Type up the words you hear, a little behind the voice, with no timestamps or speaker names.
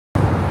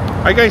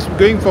Hi guys,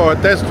 going for a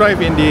test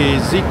drive in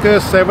the Zeekr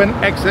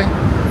 7X.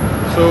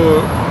 So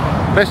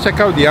let's check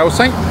out the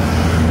outside.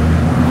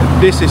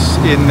 This is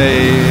in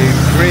a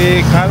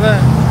grey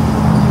color,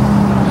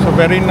 so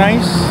very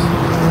nice,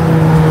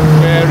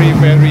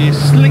 very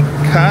sleek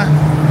car.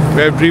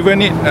 We have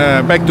driven it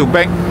back to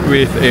back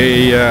with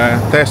a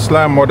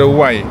Tesla Model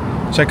Y.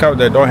 Check out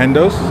the door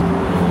handles,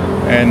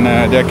 and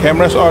there are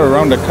cameras all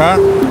around the car,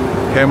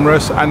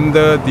 cameras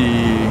under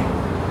the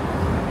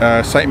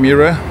side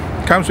mirror.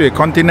 Comes with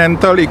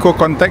Continental Eco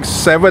Contact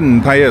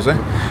 7 tires,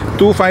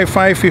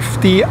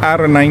 255/50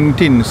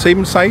 R19,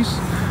 same size,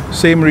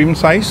 same rim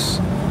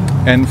size.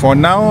 And for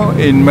now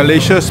in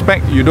Malaysia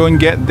spec, you don't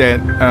get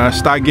that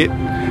Stargate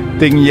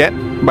thing yet,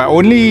 but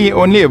only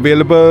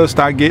available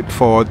Stargate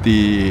for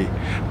the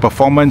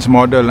performance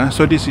model.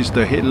 So this is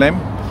the headlamp.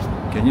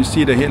 Can you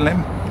see the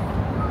headlamp?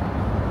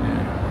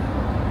 Yeah.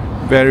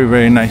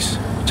 Very nice.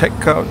 Check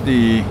out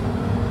the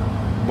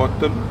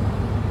bottom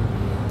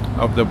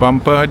of the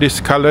bumper. This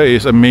color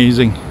is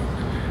amazing,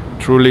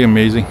 truly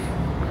amazing.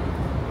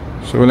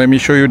 So let me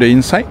show you the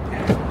inside.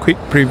 Quick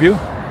preview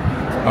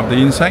of the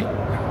inside.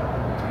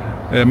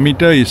 The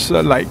meter is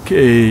like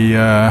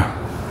a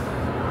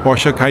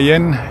Porsche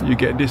Cayenne. You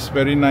get this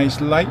very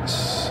nice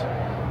lights,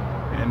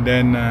 and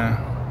then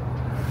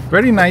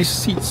very nice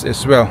seats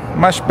as well.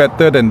 Much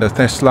better than the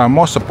Tesla,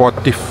 more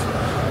supportive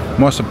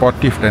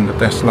than the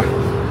Tesla.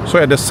 So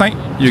at the side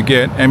you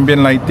get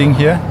ambient lighting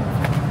here,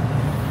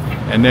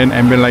 and then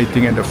ambient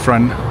lighting at the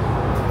front,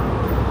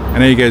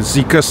 and then you get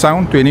Zeekr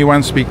Sound,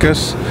 21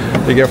 speakers.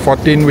 You get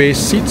 14-way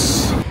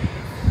seats.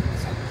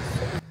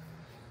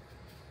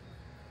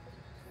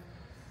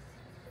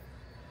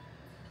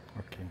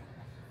 Okay.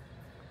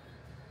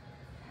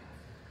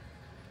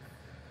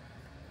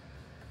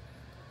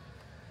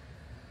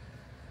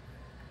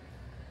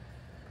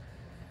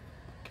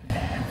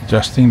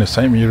 Adjusting the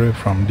side mirror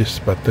from this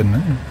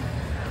button,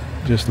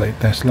 just like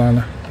Tesla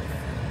lah.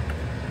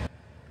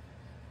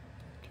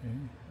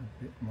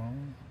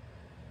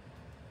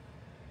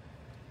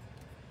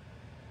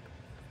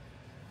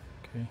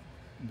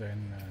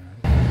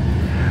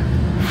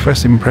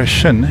 First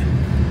impression,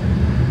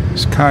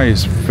 this car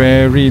is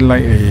very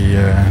like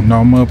a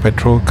normal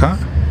petrol car.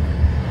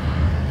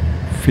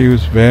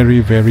 Feels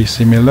very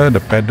similar. The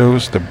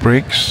pedals, the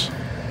brakes,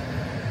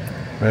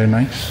 very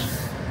nice.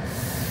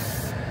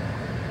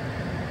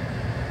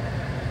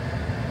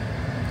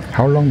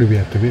 How long do we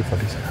have to wait for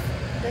this?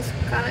 This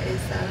car is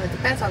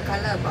depends on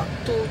color, about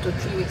 2 to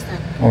 3 weeks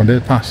time. Oh,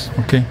 that passed.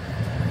 Okay,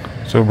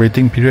 so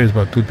waiting period is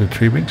about 2 to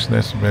 3 weeks.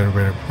 That's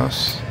very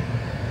plus.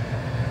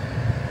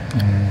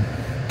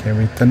 Can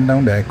we turn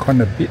down the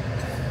aircon a bit?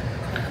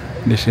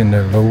 This in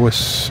the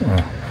lowest.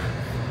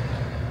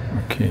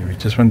 Okay, we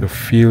just want to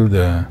feel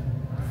the.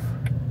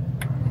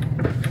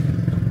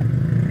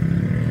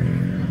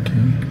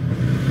 Okay,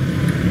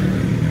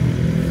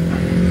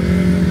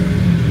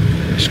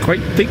 it's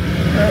quite thick.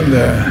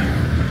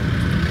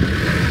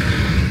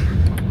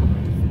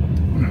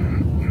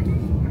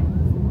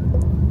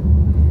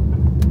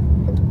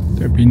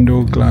 The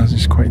window glass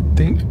is quite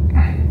thick.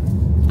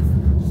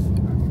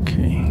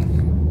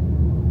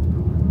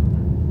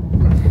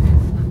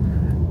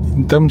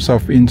 In terms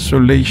of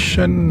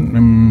insulation,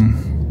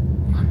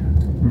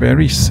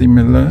 very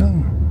similar,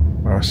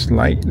 or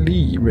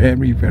slightly,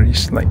 very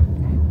slight,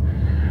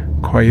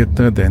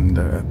 quieter than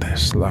the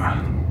Tesla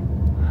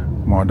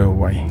Model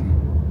Y.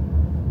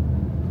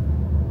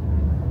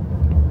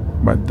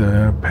 But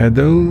the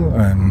pedal,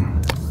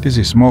 this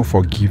is more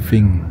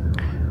forgiving.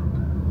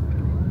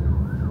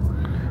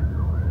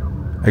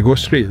 I go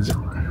straight, is it?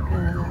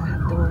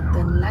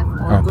 Turn left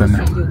or oh, go turn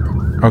straight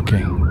left.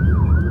 Okay.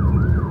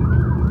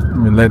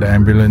 We'll let the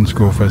ambulance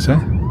go first,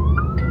 Okay.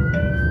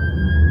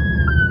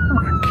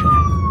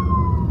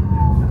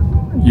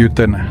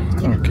 U-turn.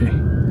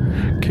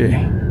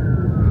 Okay.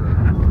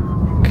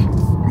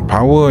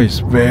 Power is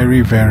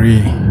very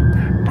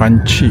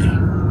punchy.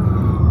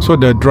 So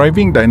the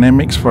driving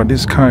dynamics for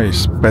this car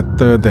is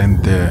better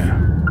than the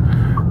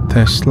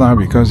Tesla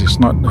because it's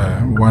not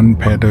a one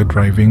pedal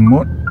driving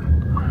mode.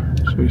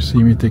 So you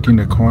see me taking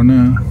the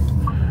corner.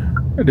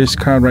 This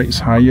car rides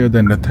higher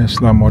than the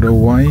Tesla Model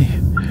Y.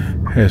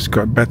 Has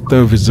got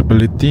better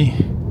visibility,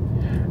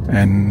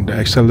 and the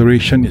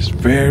acceleration is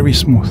very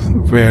smooth,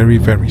 very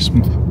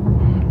smooth.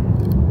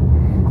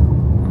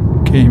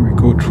 Okay, we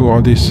go through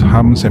all these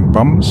humps and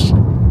bumps.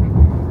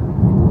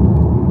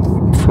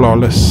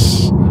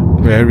 Flawless,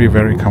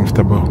 very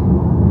comfortable.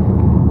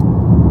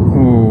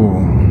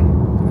 Oh,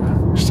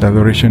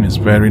 acceleration is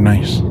very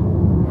nice.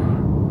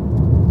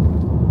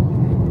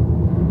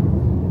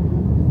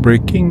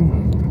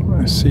 Braking,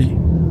 let's see.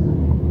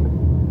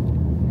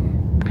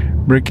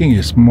 Braking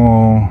is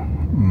more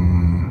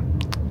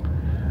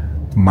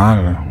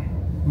mild.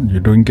 You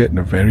don't get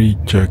the very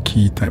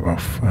jerky type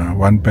of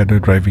one pedal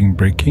driving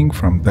braking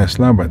from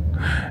Tesla, but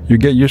you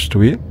get used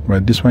to it.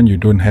 But this one you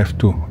don't have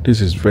to. This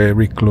is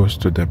very close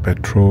to the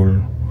petrol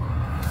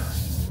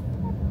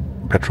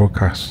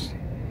cars.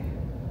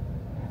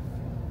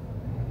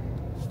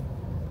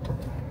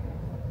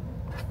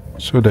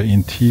 So the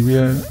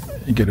interior,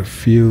 you get a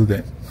feel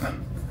that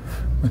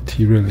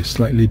material is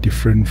slightly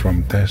different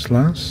from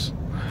Tesla's.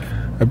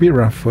 A bit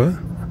rougher,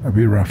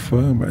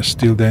 but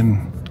still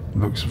then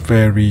looks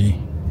very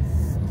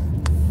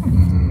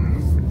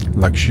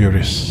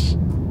luxurious.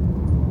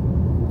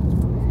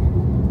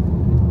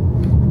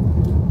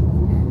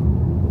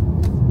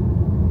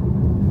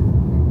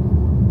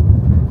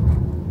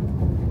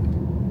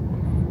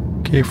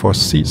 Okay, for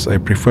seats, I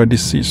prefer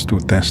these seats to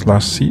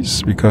Tesla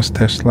seats because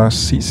Tesla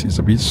seats is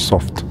a bit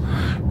soft,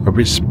 a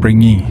bit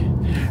springy.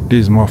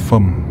 This is more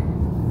firm.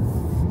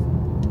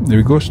 Do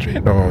we go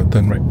straight or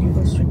turn right?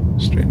 Go straight.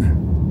 Straight.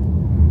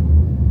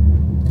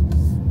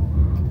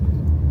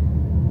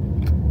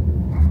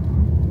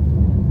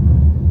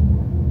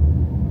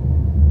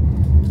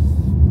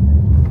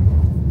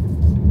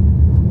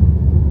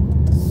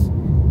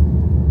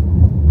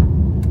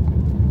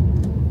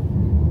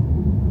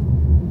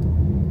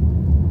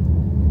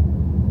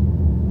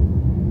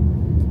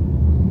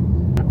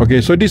 Okay,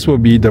 so this will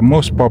be the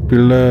most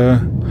popular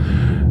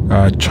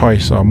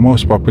choice or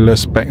most popular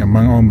spec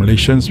among all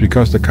Malaysians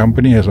because the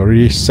company has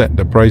already set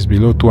the price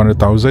below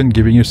 200,000,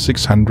 giving you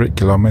 600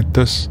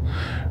 kilometers.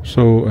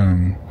 So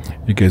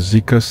you get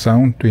Zeekr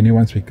Sound,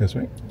 21 speakers,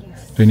 right?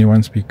 Yes.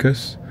 21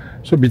 speakers.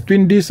 So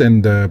between this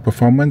and the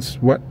performance,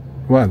 what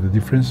are the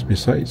difference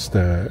besides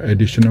the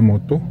additional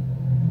motor?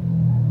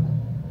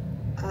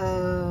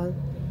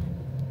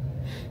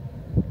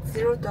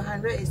 0 to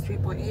 100 is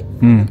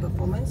 3.8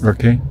 performance.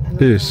 Okay.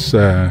 This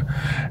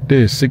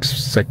is 6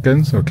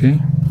 seconds. Okay.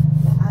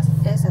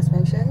 Air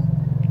suspension.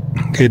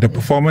 Okay, the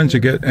performance you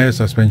get air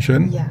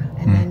suspension. Yeah,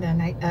 and then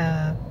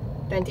the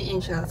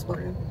 20-inch sport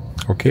rim.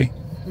 Okay.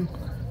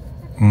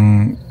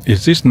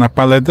 Is this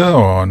Napa leather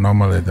or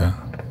normal leather?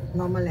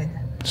 Normal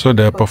leather. So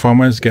the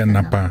performance get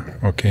Napa.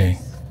 Okay.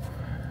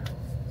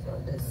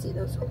 So the seat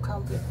also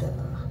comes with the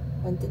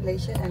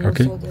ventilation and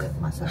Okay. also the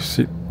massage.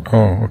 Seat.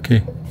 Oh,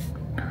 okay.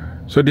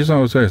 So this one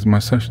also has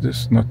massage.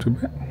 This is not too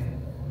bad.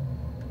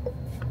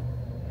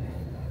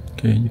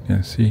 Okay, you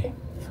can see.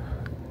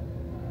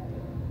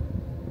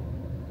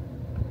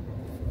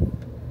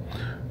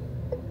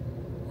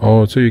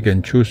 Oh, so you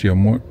can choose your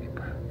mode,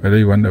 whether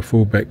you want a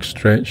full back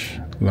stretch,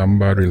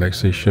 lumbar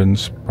relaxation,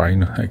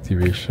 spinal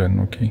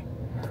activation. Okay,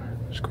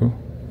 that's cool.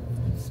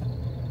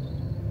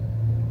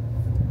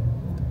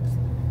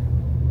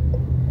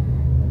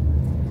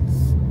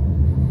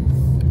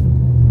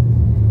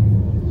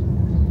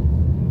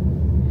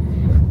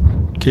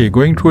 Okay,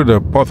 going through the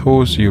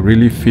potholes, you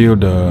really feel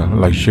the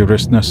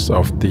luxuriousness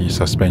of the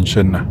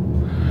suspension.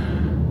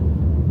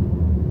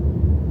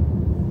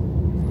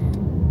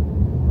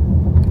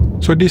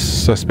 So this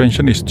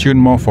suspension is tuned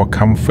more for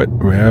comfort,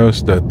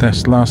 whereas the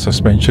Tesla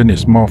suspension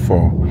is more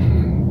for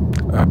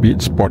a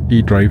bit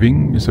sporty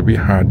driving. It's a bit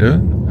harder.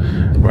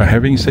 But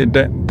having said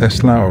that,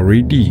 Tesla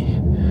already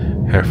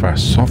have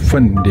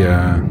softened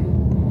their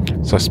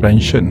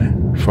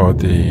suspension for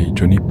the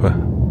Juniper,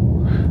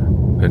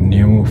 the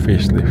new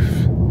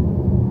facelift.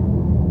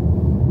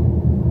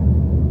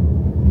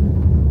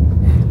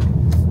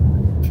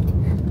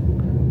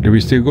 Do we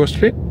still go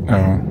straight?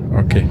 Oh,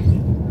 okay.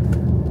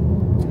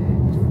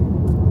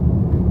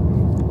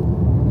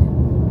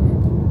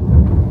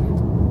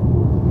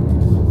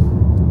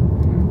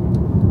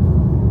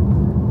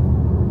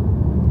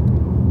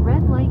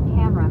 Red light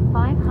camera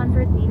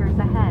 500 meters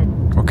ahead.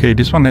 Okay,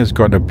 this one has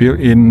got a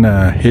built-in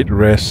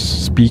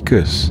headrest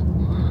speakers.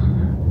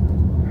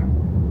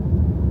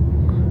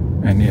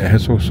 And it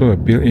has also a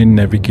built-in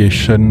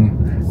navigation.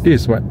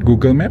 This is what?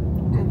 Google Map?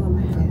 Google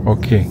Maps.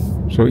 Okay.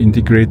 So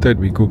integrated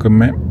with Google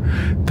Map,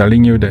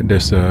 telling you that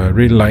there's a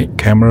red light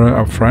camera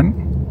up front.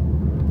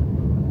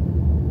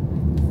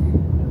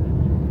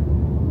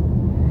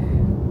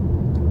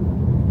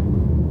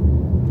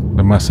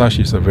 The massage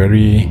is a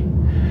very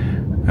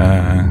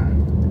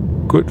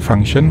good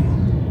function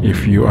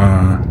if you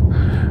are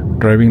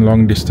driving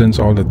long distance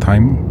all the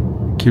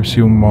time. Keeps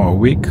you more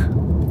awake.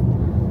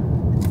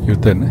 You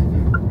turn.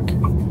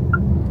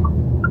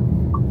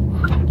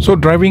 So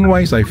driving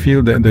wise, I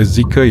feel that the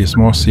Zeekr is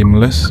more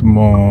seamless,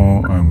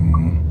 more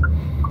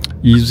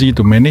easy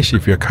to manage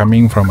if you're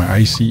coming from an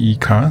ICE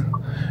car,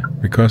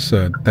 because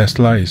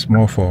Tesla is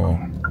more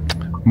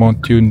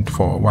tuned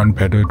for one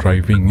pedal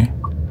driving.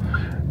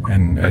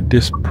 And at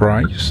this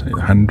price,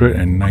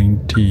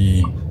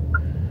 192,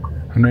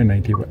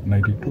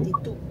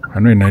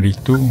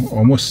 192,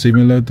 almost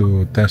similar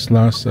to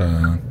Tesla's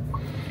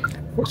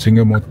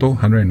single motor,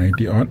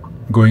 190 odd,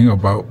 going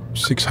about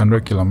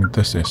 600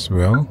 kilometers as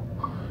well.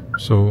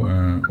 So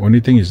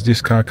only thing is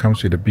this car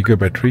comes with a bigger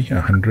battery,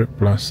 100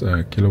 plus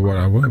kilowatt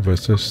hour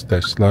versus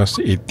Tesla's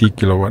 80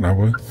 kilowatt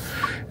hour,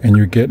 and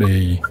you get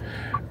a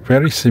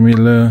very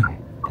similar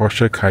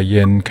Porsche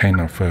Cayenne kind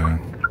of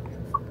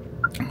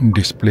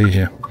display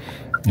here,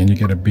 and you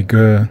get a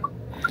bigger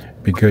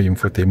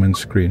infotainment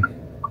screen.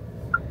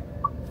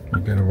 You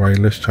get a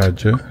wireless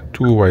charger,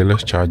 2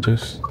 wireless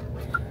chargers,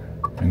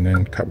 and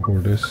then cup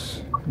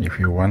holders if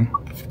you want.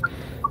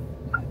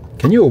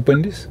 Can you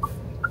open this?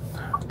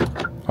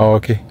 Oh,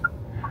 okay.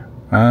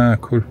 Ah,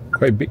 cool.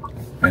 Quite big.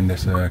 and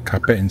there's a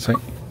carpet inside.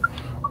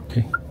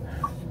 Okay.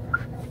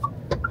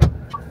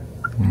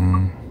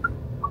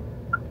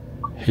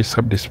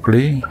 Heads-up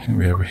display.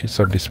 We have a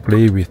heads-up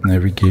display with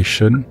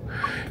navigation.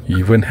 You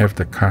even have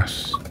the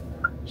cars.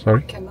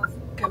 Sorry.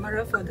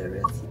 Camera for the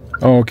rear seat.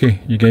 Oh, okay.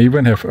 You can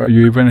even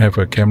have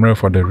a camera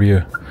for the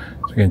rear,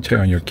 so you can check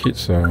on your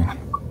kids or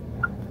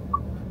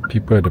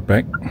people at the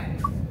back,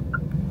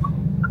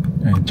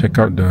 and check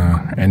out the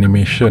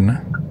animation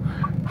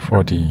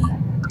for the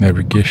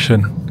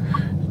navigation.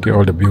 You get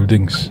all the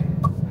buildings.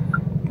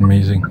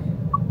 Amazing.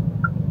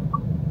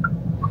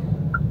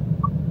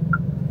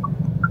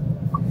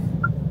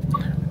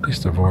 This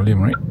is the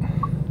volume, right?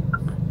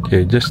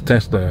 Okay, just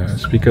test the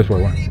speakers for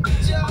one.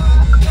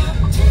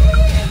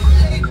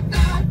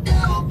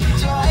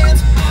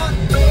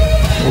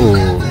 Oh,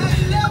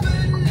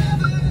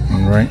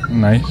 alright,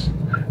 nice.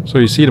 So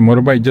you see the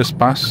motorbike just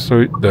passed,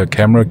 so the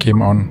camera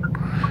came on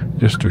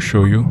just to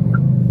show you.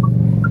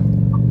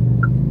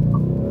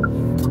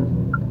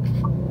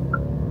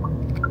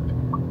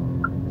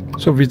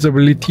 So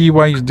visibility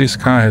wise, this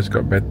car has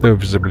got better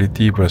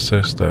visibility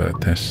versus the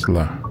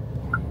Tesla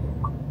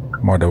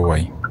Model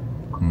Y.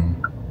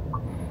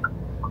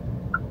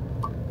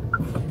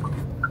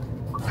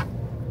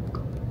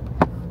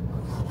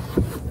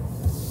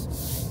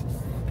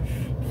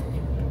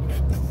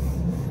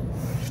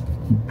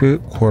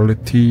 Build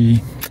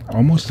quality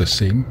almost the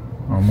same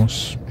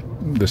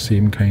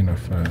kind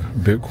of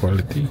build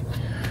quality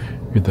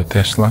with the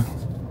Tesla.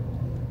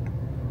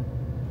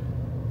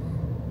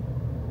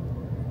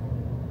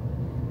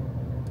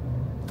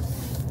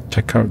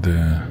 Check out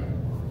the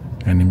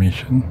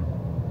animation.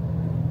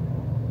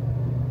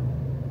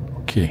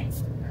 Okay,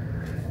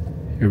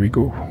 here we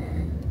go.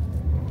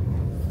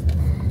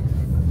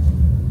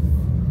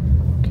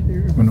 Okay,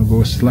 we're gonna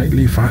go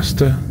slightly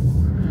faster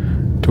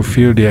to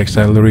feel the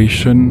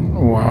acceleration.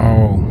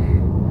 Wow.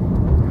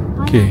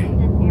 Okay.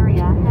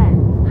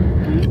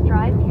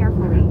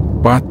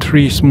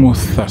 Battery smooth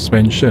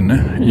suspension,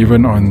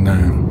 even on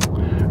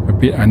a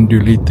bit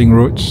undulating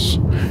roads.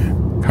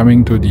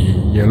 Coming to the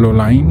yellow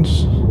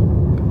lines.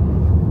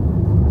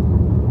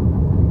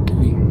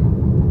 Okay.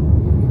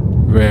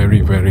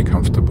 Very, very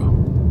comfortable.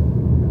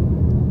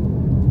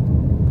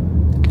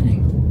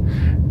 Okay.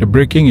 The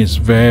braking is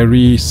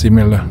very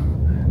similar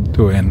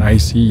to an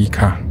ICE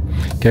car.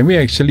 Can we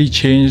actually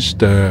change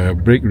the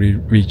brake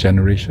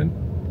regeneration?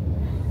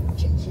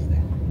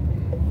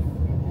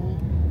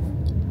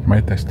 Am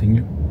I testing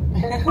you?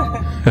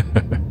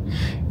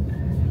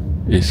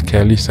 It's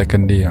Kelly's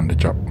second day on the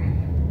job.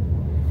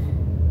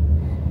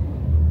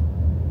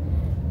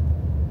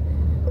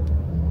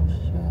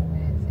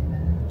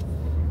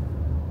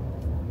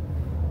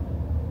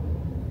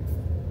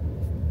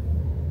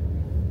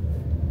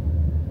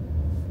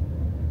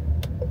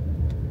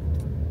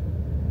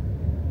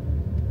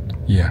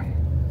 Yeah.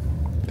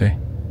 Okay.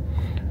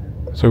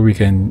 So we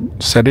can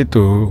set it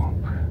to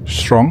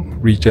strong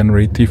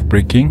regenerative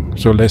braking.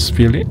 So let's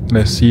feel it.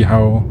 Let's see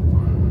how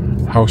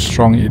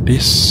strong it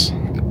is.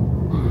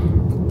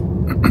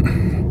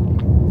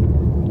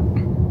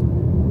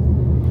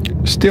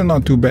 Still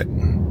not too bad.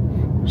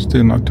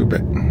 Still not too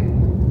bad.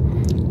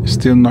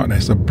 Still not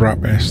as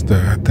abrupt as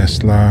the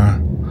Tesla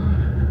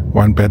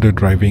one pedal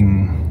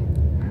driving.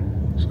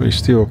 So it's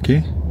still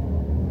okay.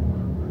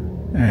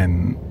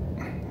 And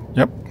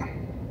yep,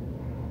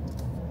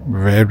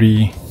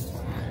 very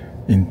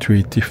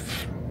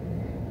intuitive.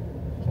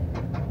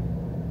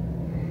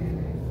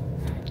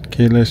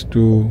 Okay, let's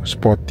do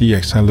sporty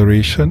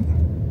acceleration.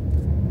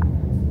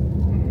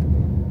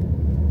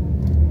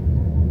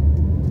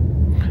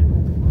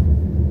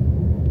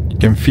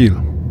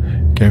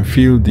 Can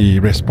feel the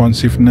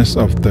responsiveness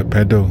of the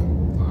pedal,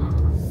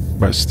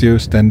 but still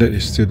standard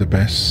is still the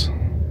best,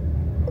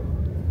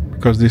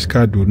 because this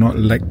car do not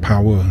lack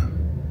power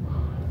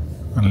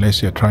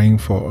unless you're trying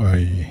for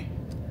a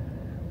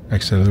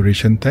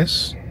acceleration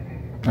test.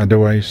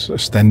 Otherwise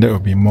standard will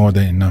be more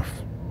than enough.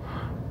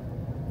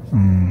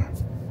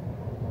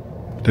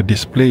 The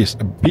display is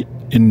a bit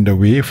in the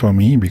way for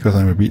me because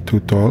I'm a bit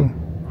too tall,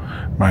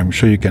 but I'm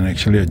sure you can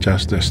actually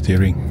adjust the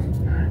steering.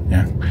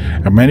 Yeah,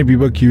 and many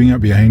people queuing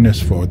up behind us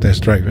for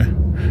test drive,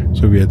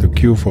 so we had to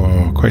queue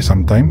for quite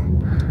some time,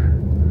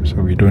 so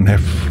we don't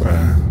have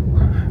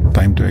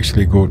time to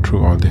actually go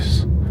through all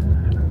this.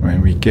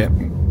 When we get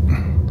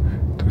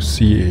to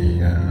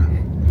see a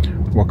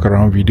walk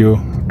around video,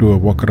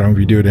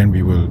 then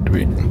we will do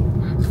it.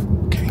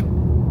 Okay.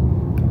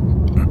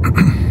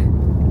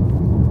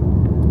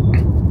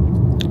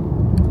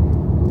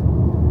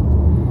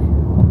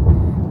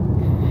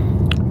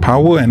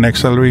 Power and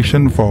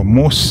acceleration for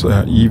most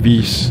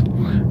EVs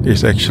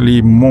is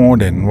actually more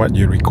than what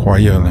you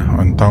require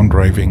on town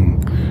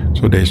driving,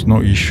 so there is no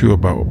issue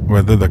about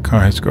whether the car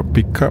has got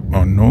pickup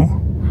or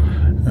no.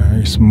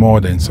 It's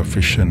more than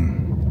sufficient.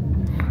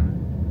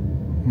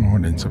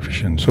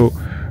 So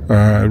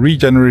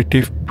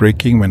regenerative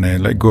braking, when I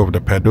let go of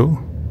the pedal,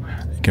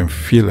 you can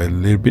feel a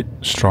little bit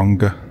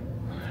stronger.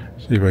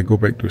 So if I go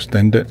back to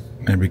standard,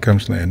 it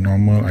becomes like a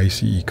normal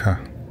ICE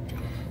car.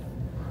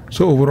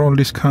 So overall,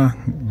 this car,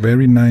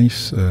 very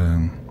nice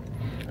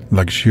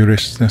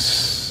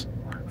luxuriousness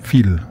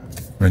feel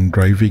when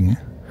driving.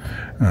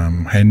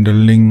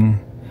 Handling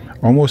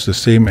almost the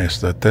same as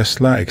the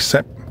Tesla,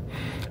 except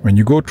when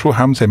you go through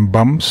humps and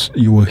bumps,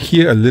 you will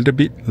hear a little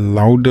bit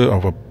louder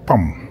of a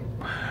pump,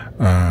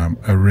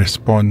 a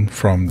response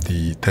from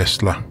the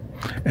Tesla.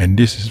 And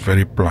this is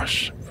very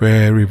plush,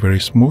 very, very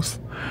smooth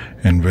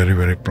and very,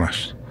 very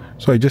plush.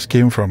 So I just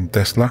came from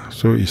Tesla,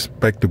 so it's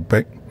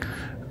back-to-back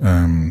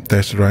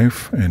test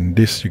drive, and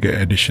this you get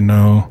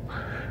additional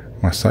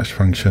massage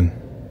function.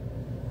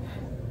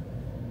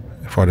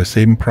 For the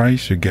same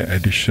price, you get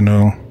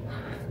additional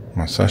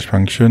massage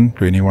function,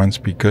 21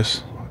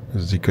 speakers,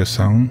 Zeekr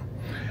Sound.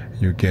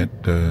 You get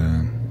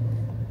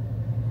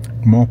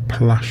more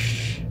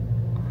plush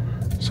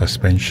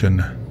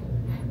suspension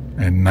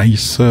and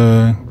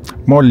nicer,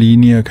 more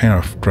linear kind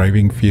of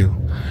driving feel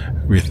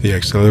with the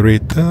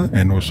accelerator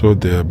and also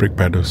the brake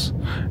pedals.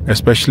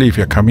 Especially if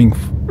you're coming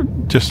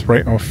just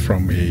right off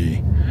from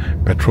a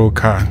petrol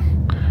car,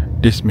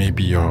 this may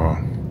be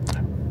your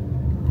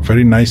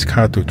very nice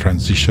car to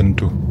transition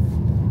to.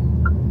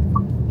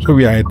 So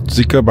we are at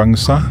Zeekr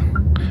Bangsa.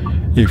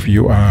 If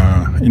you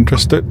are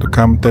interested to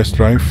come test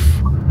drive,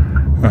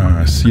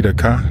 see the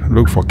car,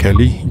 look for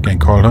Kelly. You can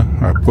call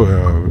her. I'll put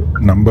her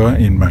number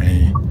in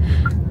my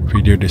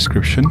video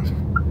description.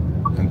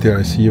 Until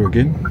I see you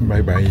again,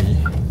 bye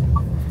bye.